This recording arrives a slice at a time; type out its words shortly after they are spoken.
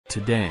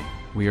Today,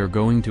 we are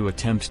going to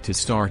attempt to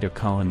start a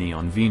colony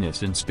on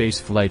Venus in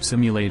Spaceflight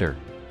Simulator.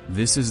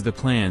 This is the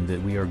plan that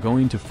we are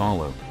going to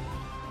follow.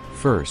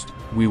 First,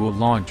 we will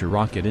launch a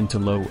rocket into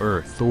low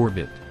Earth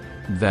orbit.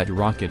 That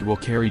rocket will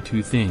carry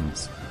two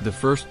things. The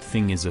first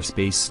thing is a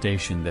space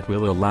station that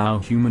will allow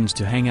humans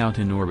to hang out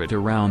in orbit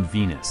around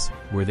Venus,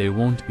 where they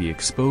won't be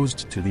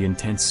exposed to the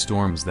intense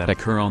storms that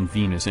occur on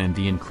Venus and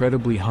the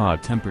incredibly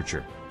hot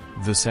temperature.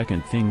 The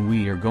second thing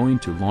we are going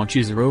to launch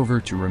is a rover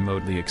to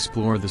remotely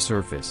explore the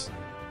surface.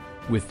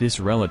 With this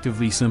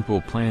relatively simple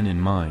plan in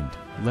mind,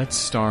 let's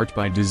start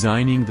by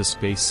designing the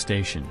space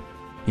station.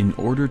 In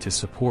order to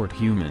support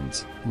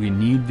humans, we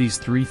need these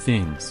three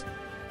things: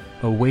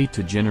 a way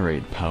to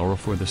generate power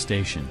for the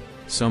station,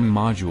 some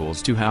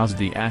modules to house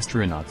the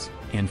astronauts,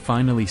 and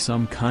finally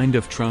some kind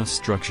of truss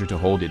structure to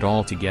hold it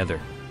all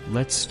together.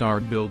 Let's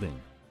start building.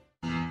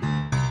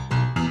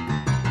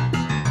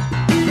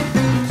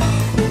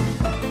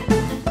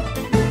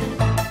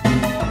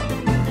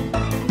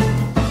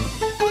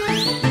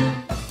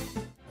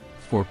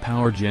 For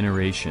power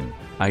generation,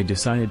 I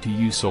decided to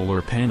use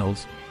solar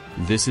panels.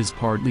 This is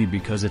partly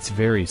because it's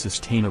very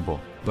sustainable,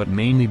 but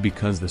mainly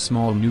because the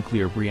small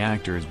nuclear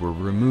reactors were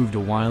removed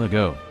a while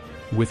ago.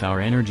 With our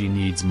energy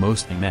needs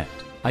mostly met,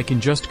 I can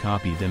just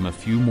copy them a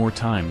few more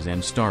times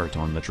and start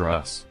on the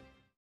truss.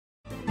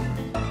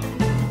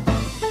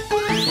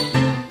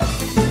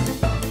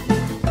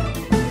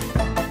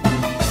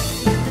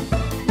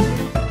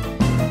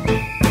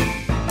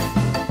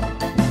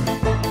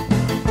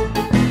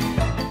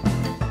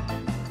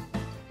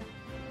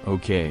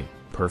 Okay,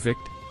 perfect.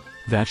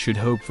 That should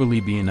hopefully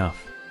be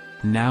enough.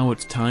 Now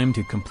it's time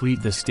to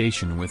complete the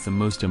station with the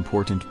most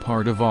important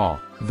part of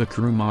all, the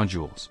crew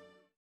modules.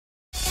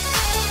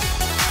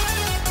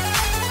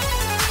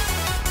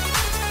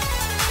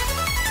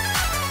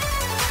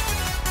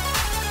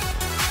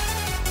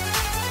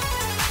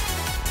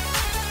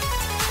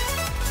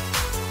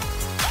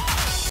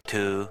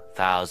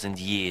 "2,000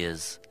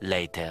 years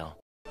later."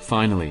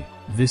 Finally,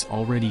 this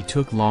already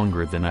took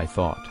longer than I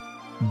thought.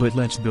 But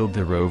let's build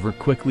the rover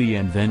quickly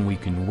and then we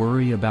can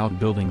worry about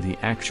building the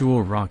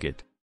actual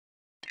rocket.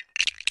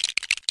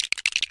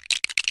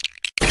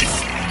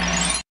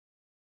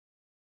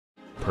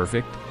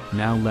 Perfect.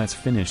 Now let's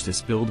finish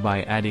this build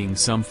by adding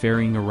some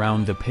fairing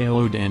around the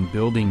payload and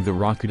building the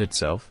rocket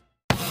itself.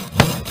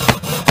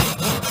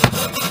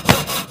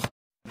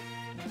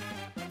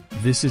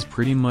 This is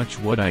pretty much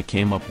what I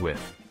came up with.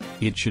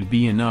 It should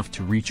be enough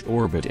to reach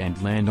orbit and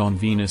land on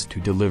Venus to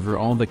deliver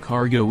all the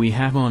cargo we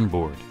have on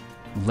board.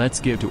 Let's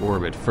get to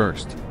orbit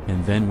first,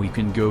 and then we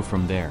can go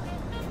from there.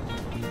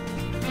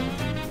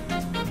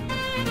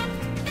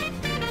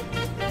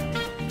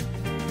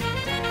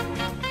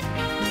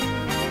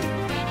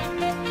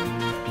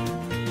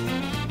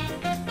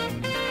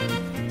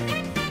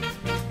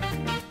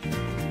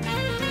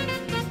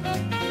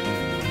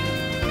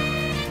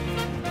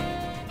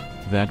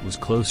 That was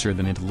closer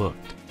than it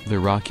looked. The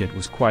rocket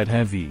was quite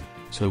heavy,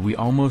 so we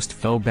almost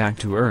fell back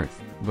to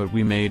Earth, but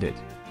we made it.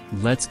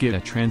 Let's get a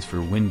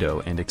transfer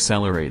window and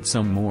accelerate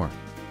some more.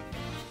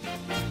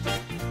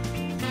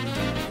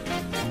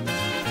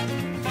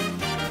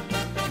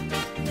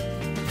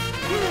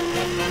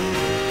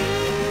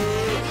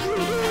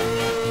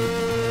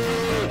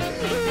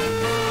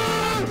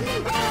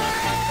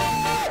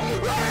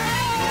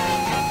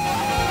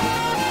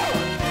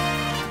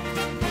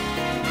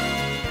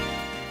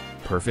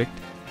 Perfect.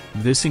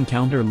 This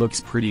encounter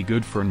looks pretty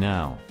good for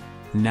now.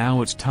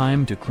 Now it's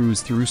time to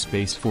cruise through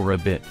space for a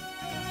bit.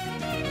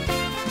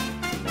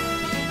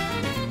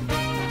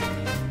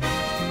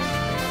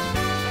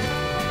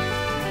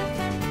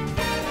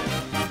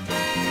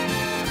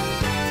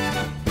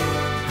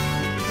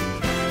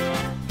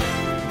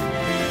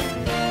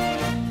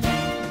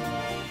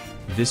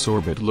 This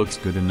orbit looks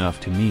good enough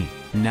to me.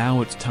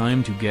 Now it's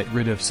time to get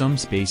rid of some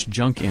space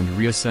junk and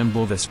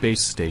reassemble the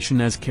space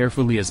station as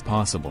carefully as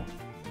possible.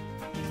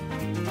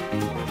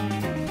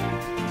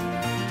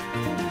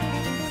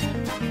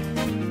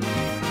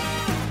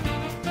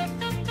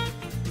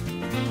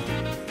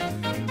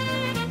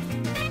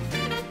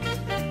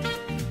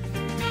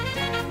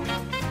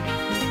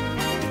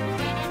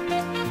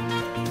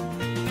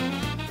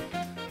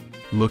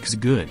 Looks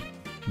good.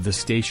 The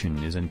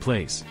station is in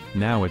place.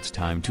 Now it's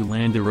time to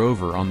land the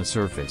rover on the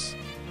surface.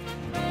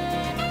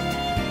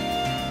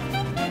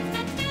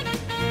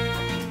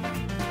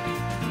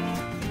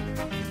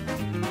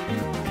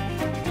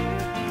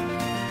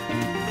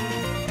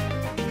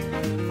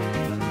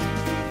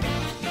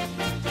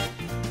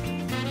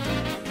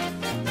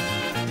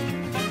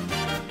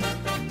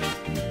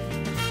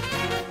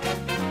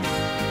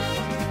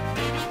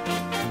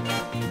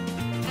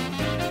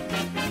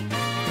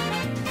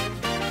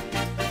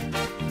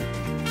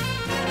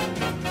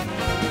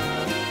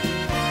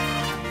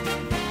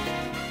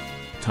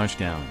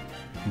 Touchdown.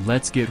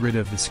 Let's get rid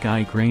of the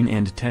sky crane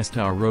and test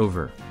our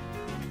rover.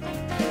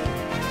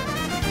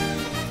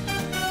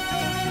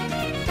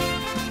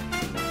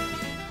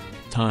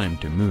 Time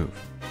to move.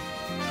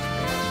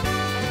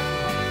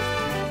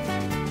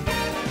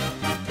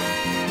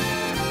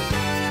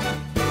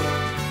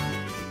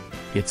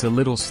 It's a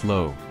little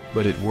slow,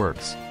 but it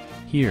works.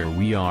 Here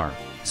we are,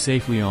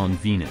 safely on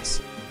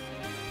Venus.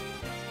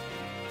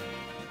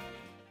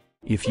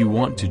 If you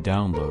want to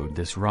download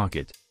this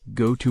rocket,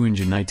 go to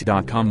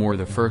Enginite.com or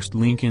the first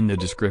link in the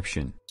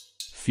description.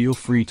 Feel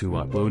free to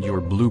upload your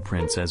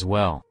blueprints as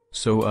well,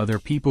 so other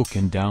people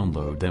can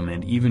download them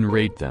and even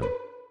rate them.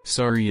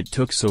 Sorry it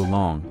took so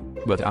long,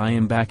 but I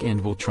am back and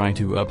will try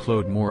to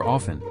upload more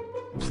often.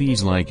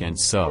 Please like and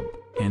sub,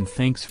 and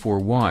thanks for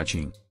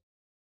watching.